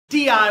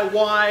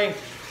DIY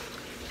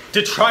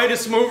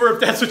detritus mover,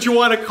 if that's what you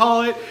want to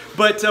call it.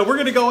 But we're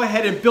going to go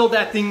ahead and build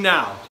that thing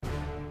now.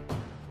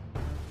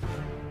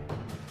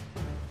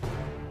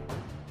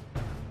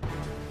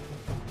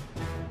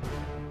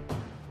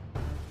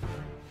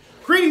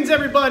 Greetings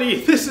everybody,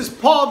 this is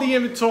Paul the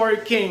Inventory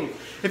King.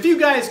 If you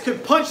guys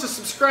could punch the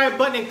subscribe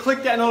button and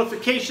click that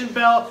notification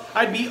bell,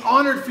 I'd be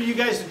honored for you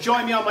guys to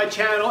join me on my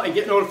channel and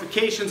get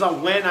notifications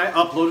on when I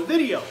upload a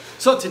video.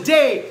 So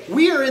today,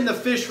 we are in the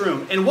fish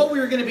room, and what we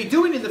are going to be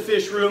doing in the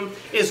fish room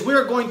is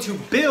we're going to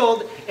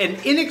build an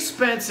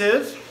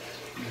inexpensive,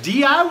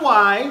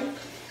 DIY,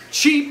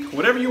 cheap,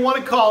 whatever you want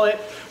to call it.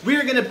 We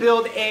are going to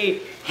build a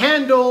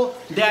handle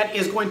that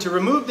is going to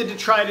remove the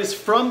detritus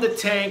from the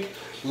tank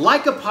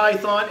like a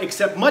python,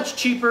 except much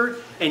cheaper,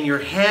 and your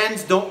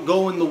hands don't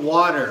go in the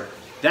water.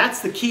 That's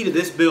the key to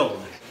this build.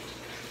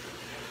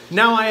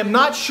 Now, I am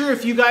not sure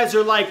if you guys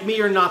are like me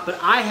or not, but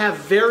I have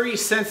very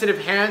sensitive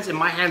hands and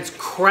my hands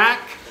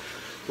crack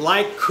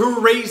like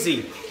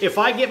crazy. If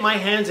I get my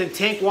hands in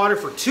tank water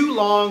for too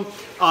long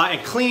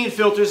and cleaning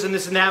filters and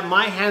this and that,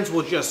 my hands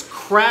will just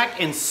crack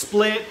and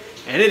split,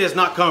 and it is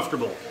not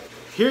comfortable.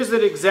 Here's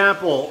an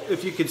example,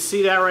 if you could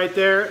see that right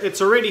there.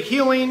 It's already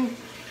healing,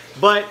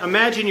 but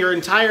imagine your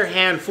entire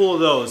hand full of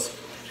those.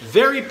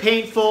 Very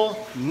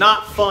painful,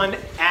 not fun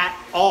at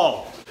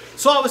all.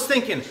 So I was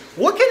thinking,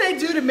 what can I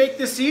do to make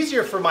this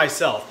easier for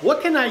myself?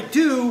 What can I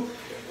do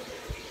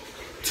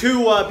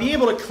to be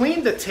able to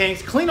clean the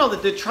tanks, clean all the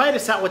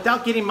detritus out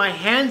without getting my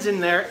hands in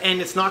there,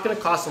 and it's not going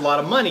to cost a lot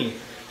of money?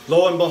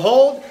 Lo and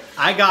behold,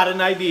 I got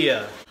an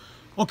idea.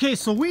 Okay,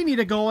 so we need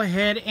to go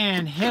ahead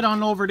and head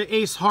on over to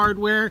Ace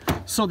Hardware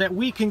so that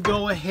we can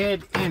go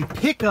ahead and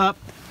pick up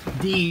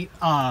the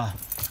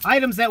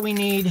items that we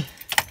need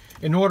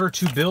in order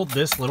to build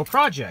this little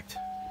project.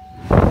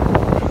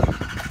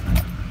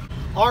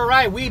 All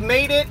right, we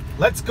made it.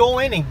 Let's go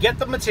in and get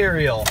the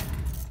material.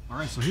 All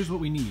right, so here's what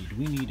we need.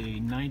 We need a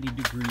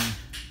 90-degree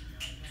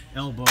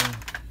elbow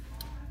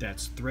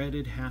that's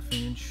threaded 1/2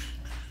 inch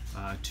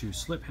to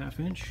slip 1/2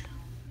 inch.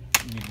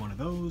 We need one of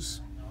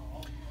those.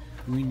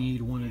 We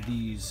need one of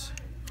these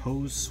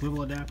hose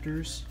swivel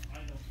adapters.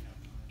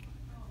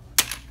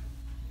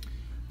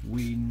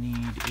 We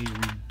need a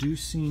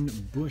reducing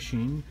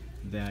bushing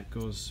that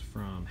goes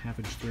from 1/2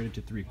 inch threaded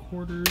to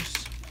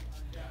 3/4,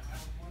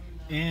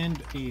 and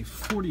a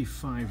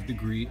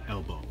 45-degree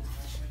elbow.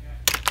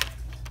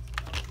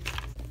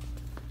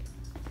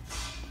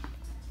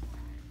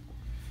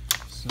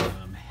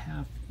 Some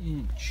 1/2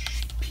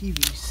 inch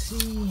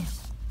PVC.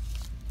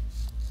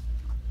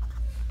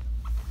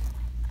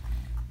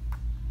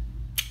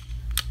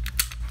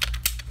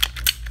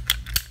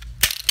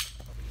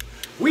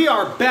 We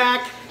are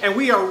back and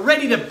we are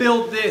ready to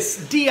build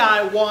this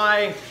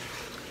DIY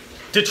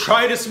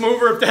detritus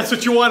mover, if that's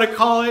what you want to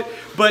call it.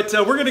 But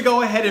we're going to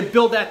go ahead and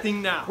build that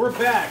thing now. We're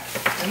back,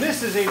 and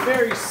this is a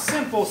very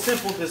simple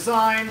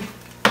design.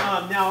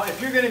 Now,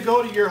 if you're going to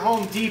go to your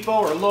Home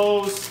Depot or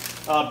Lowe's,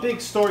 big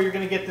store, you're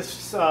going to get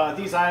this,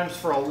 these items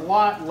for a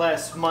lot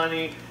less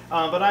money.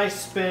 But I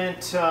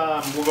spent,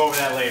 we'll go over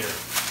that later.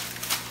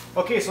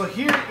 Okay, so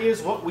here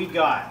is what we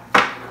got.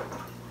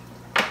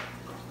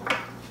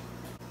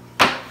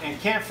 And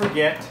can't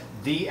forget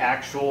the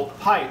actual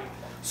pipe.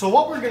 So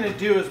what we're going to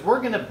do is we're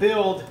going to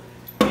build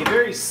a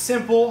very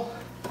simple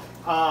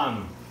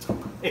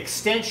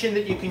extension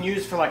that you can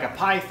use for like a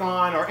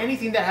python or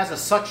anything that has a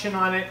suction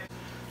on it.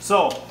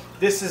 So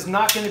this is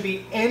not going to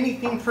be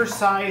anything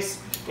precise.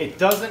 It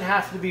doesn't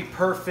have to be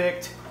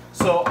perfect.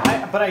 So,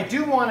 but I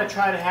do want to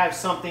try to have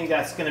something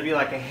that's going to be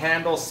like a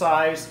handle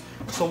size.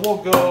 So we'll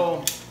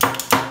go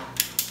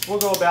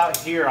about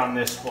here on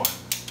this one.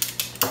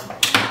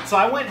 So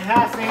I went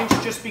 1/2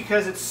 inch just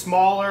because it's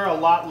smaller, a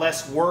lot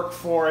less work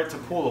for it to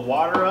pull the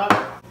water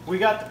up. We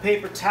got the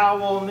paper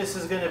towel, and this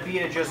is going to be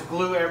to just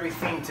glue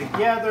everything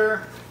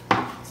together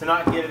to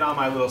not get it on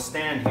my little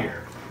stand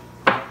here.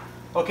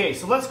 Okay,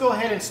 so let's go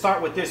ahead and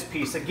start with this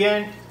piece.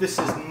 Again, this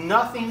is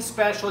nothing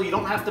special. You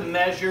don't have to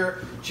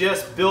measure.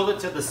 Just build it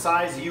to the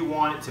size you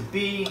want it to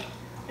be,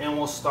 and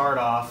we'll start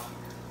off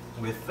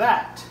with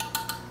that.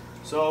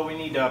 So we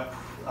need to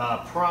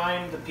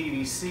prime the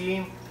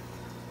PVC.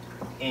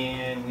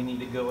 And we need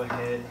to go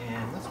ahead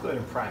and let's go ahead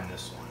and prime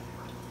this one.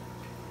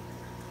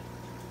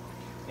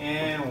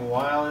 And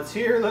while it's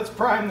here, let's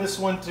prime this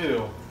one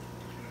too.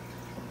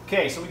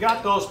 Okay, so we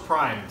got those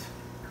primed.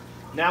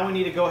 Now we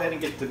need to go ahead and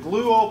get the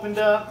glue opened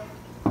up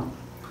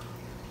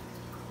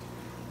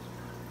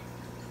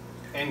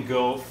and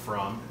go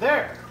from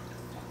there.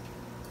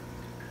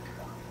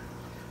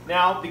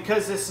 Now,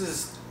 because this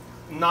is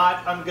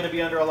not, I'm going to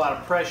be under a lot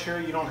of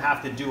pressure, you don't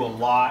have to do a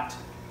lot.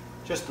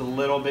 Just a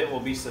little bit will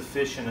be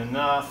sufficient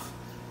enough.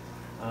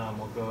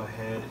 We'll go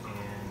ahead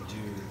and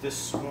do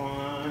this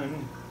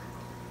one.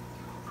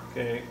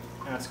 Okay,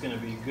 that's going to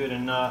be good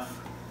enough.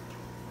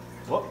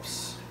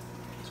 Whoops.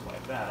 Let's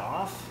wipe that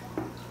off.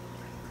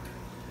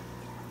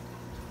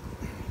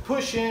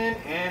 Push in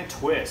and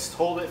twist.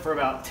 Hold it for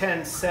about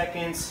 10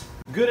 seconds.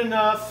 Good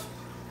enough.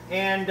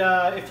 And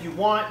if you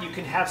want, you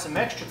can have some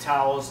extra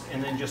towels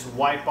and then just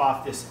wipe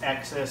off this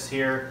excess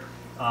here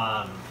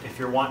if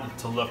you're wanting it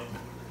to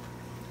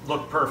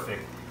look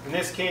perfect. In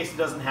this case, it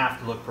doesn't have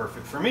to look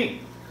perfect for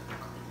me.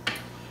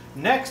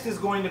 Next is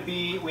going to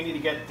be, we need to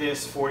get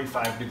this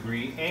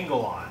 45-degree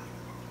angle on.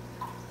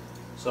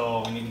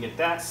 So we need to get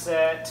that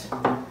set.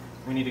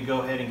 We need to go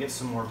ahead and get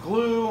some more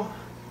glue.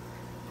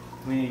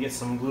 We need to get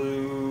some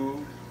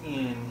glue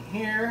in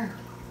here.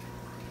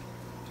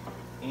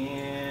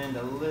 And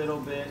a little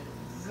bit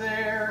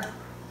there.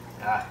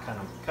 Kind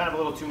of a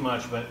little too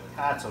much, but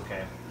that's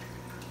okay.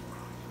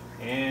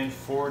 And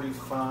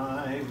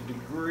 45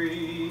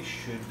 degrees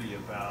should be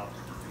about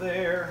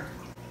there.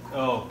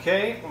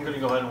 Okay, I'm going to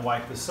go ahead and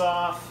wipe this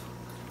off.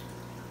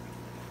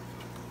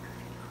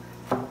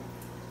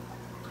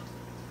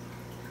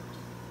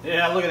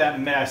 Yeah, look at that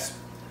mess.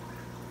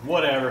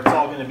 Whatever, it's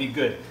all going to be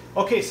good.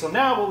 Okay, so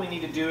now what we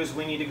need to do is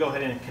we need to go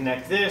ahead and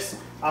connect this.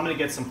 I'm going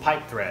to get some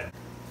pipe thread.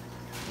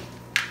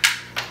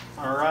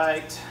 All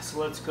right, so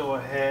let's go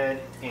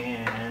ahead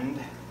and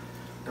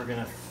we're going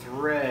to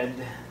thread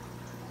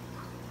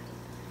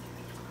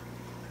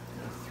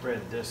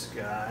this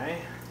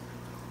guy.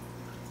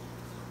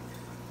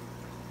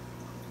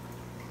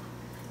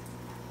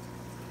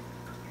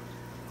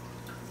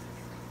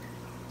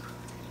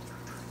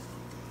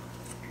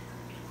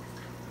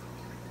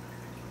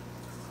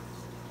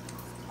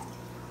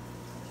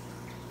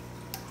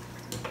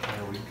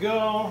 There we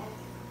go.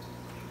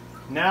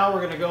 Now we're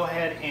going to go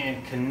ahead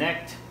and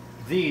connect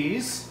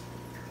these.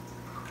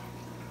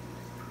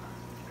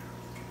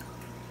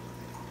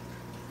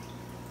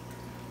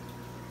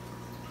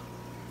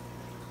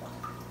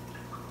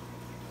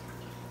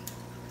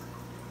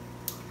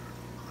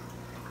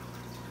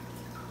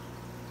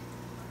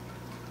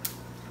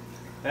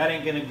 That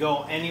ain't gonna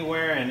go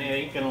anywhere and it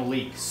ain't gonna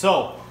leak.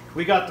 So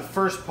we got the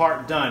first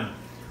part done.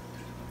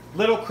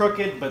 Little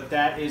crooked, but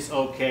that is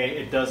okay.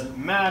 It doesn't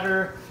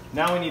matter.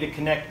 Now we need to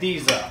connect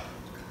these up.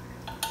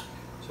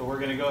 So we're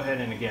gonna go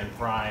ahead and again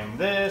prime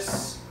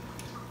this,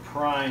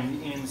 prime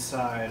the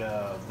inside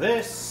of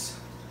this,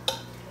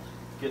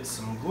 get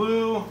some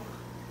glue.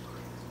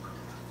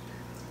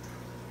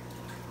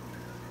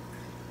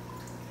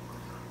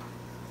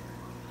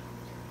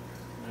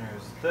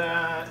 There's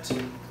that.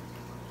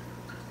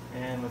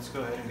 And let's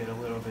go ahead and get a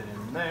little bit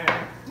in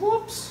there.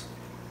 Whoops.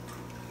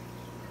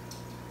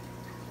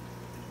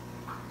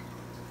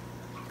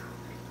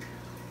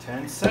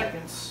 Ten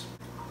seconds.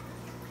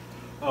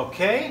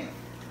 Okay.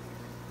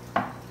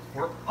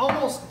 We're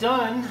almost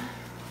done.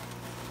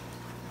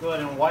 Go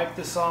ahead and wipe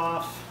this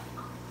off.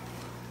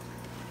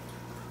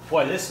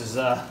 Boy, this is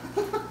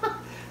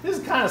this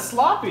is kind of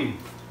sloppy.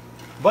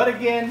 But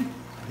again,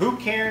 who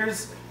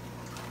cares?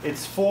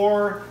 It's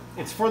for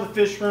the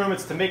fish room.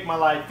 It's to make my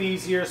life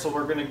easier. So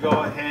we're going to go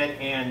ahead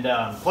and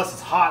plus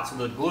it's hot, so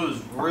the glue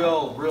is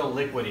real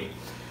liquidy.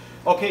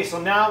 Okay,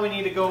 so now we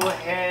need to go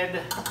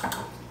ahead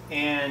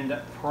and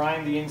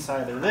prime the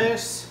inside of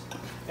this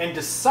and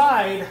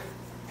decide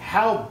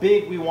how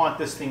big we want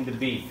this thing to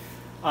be.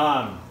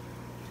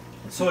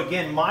 So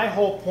again, my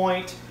whole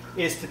point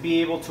is to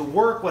be able to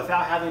work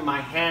without having my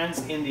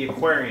hands in the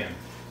aquarium.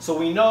 So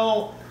we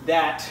know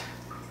that,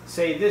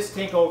 say this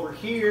tank over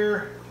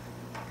here,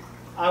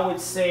 I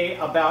would say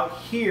about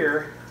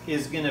here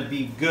is going to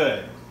be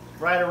good,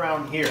 right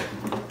around here.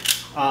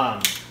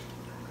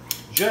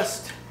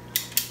 Just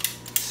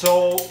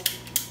so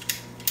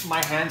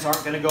my hands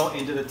aren't going to go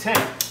into the tank.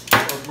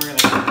 So we're going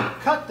to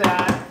cut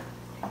that.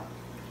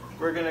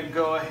 We're going to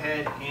go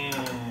ahead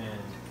and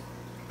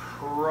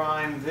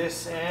prime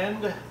this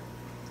end.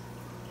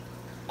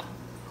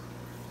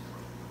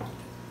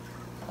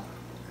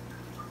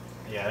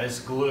 Yeah, this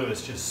glue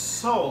is just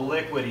so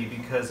liquidy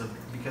because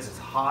it's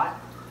hot.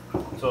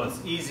 So it's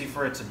easy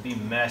for it to be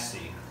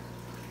messy.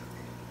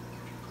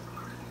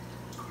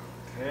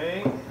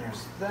 Okay,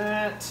 there's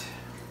that.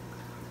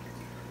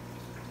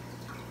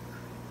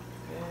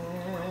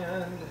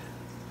 And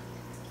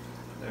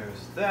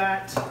there's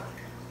that.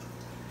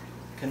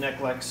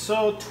 Connect like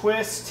so,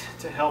 twist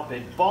to help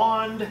it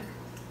bond.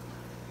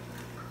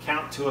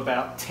 Count to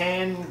about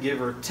 10,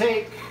 give or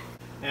take,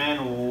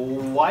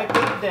 and wipe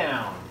it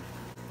down.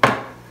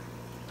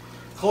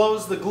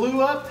 Close the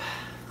glue up.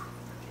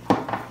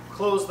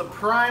 Close the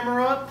primer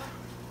up,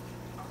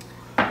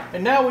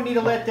 and now we need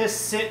to let this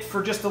sit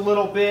for just a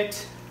little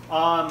bit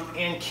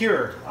and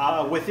cure.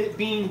 With it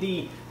being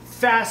the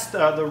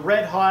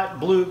red hot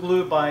blue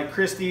glue by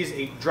Christie's,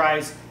 it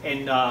dries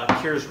and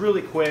cures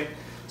really quick,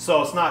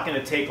 so it's not going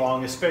to take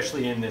long,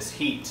 especially in this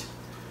heat.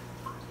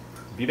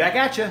 Be back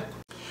at you.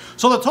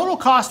 So the total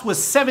cost was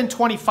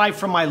 $7.25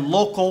 from my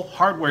local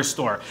hardware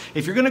store.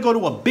 If you're gonna go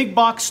to a big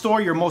box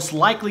store, you're most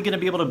likely gonna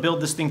be able to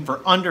build this thing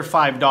for under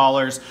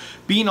 $5.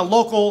 Being a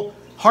local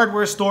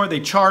hardware store,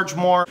 they charge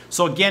more.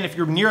 So again, if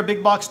you're near a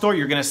big box store,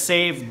 you're gonna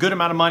save a good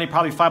amount of money,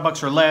 probably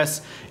 $5 or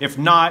less. If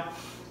not,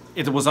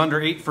 it was under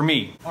 $8 for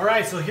me. All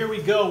right, so here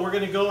we go. We're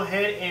gonna go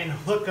ahead and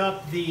hook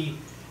up the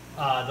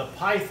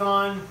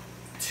Python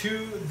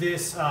to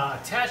this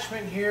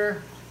attachment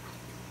here.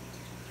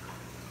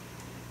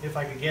 if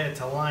I could get it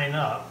to line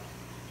up.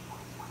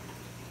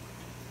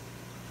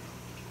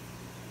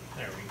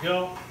 There we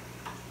go.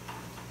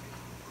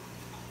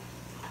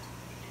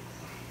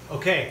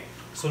 Okay,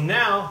 so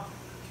now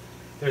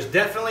there's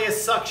definitely a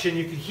suction,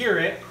 you can hear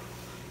it.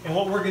 And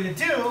what we're going to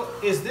do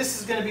is this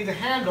is going to be the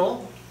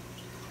handle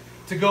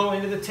to go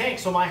into the tank,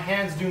 so my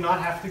hands do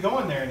not have to go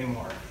in there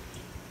anymore.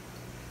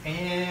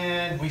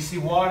 And we see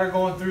water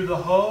going through the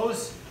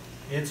hose.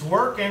 It's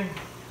working.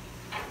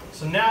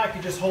 So now I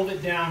can just hold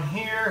it down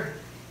here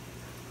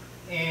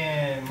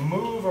and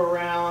move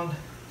around.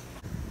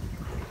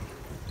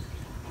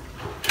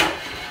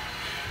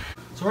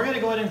 So we're going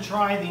to go ahead and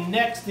try the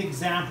next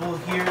example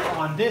here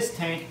on this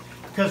tank,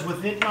 because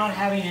with it not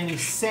having any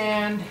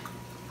sand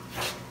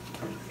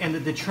and the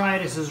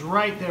detritus is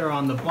right there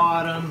on the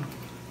bottom,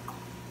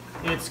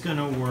 it's going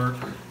to work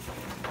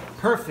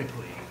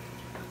perfectly.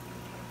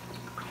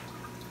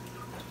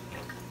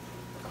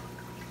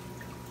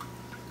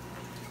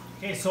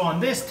 Okay, so on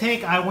this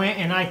tank I went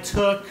and I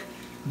took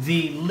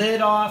the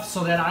lid off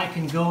so that I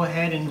can go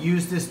ahead and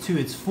use this to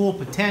its full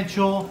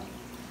potential.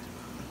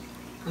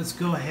 Let's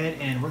go ahead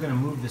and we're going to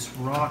move this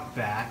rock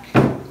back.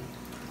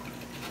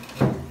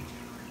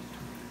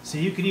 So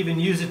you could even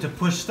use it to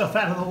push stuff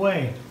out of the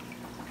way.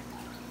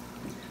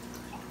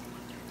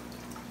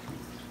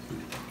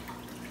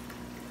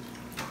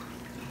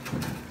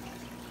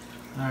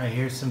 Alright,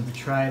 here's some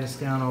detritus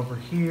down over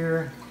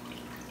here.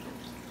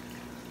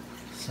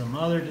 Some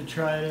other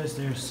detritus,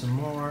 there's some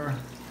more.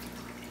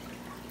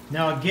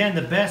 Now again,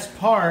 the best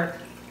part,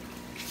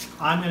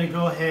 I'm going to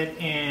go ahead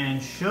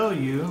and show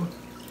you.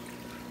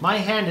 My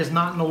hand is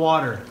not in the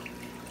water.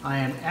 I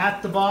am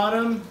at the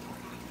bottom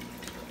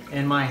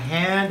and my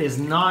hand is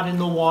not in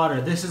the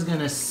water. This is going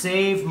to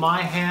save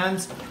my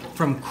hands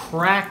from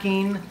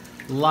cracking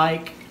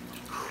like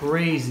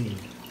crazy.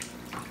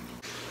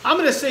 I'm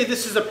going to say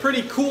this is a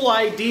pretty cool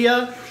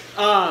idea.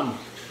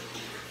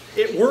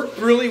 It worked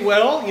really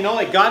well. You know,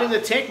 I got in the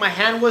tank, my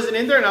hand wasn't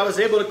in there, and I was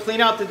able to clean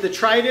out the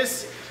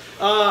detritus.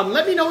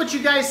 Let me know what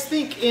you guys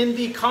think in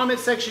the comment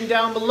section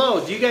down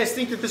below. Do you guys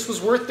think that this was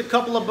worth the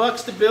couple of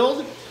bucks to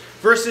build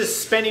versus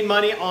spending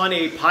money on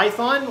a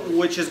Python,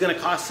 which is going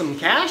to cost some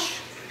cash?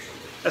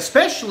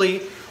 Especially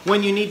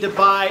when you need to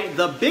buy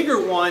the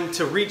bigger one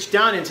to reach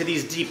down into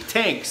these deep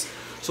tanks.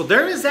 So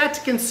there is that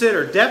to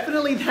consider,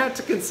 definitely that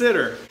to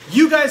consider.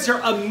 You guys are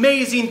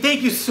amazing.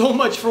 Thank you so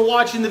much for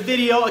watching the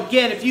video.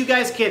 Again, if you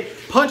guys could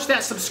punch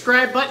that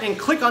subscribe button and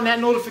click on that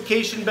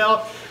notification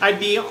bell, I'd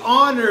be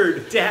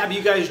honored to have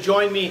you guys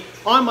join me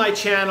on my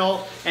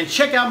channel and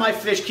check out my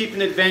fish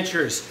keeping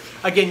adventures.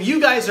 Again, you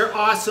guys are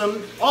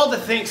awesome. All the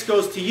thanks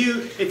goes to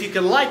you. If you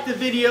can like the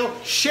video,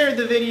 share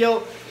the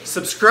video,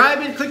 subscribe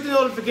and click the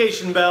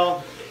notification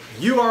bell,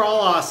 you are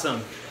all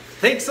awesome.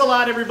 Thanks a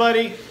lot,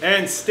 everybody,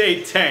 and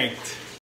stay tanked.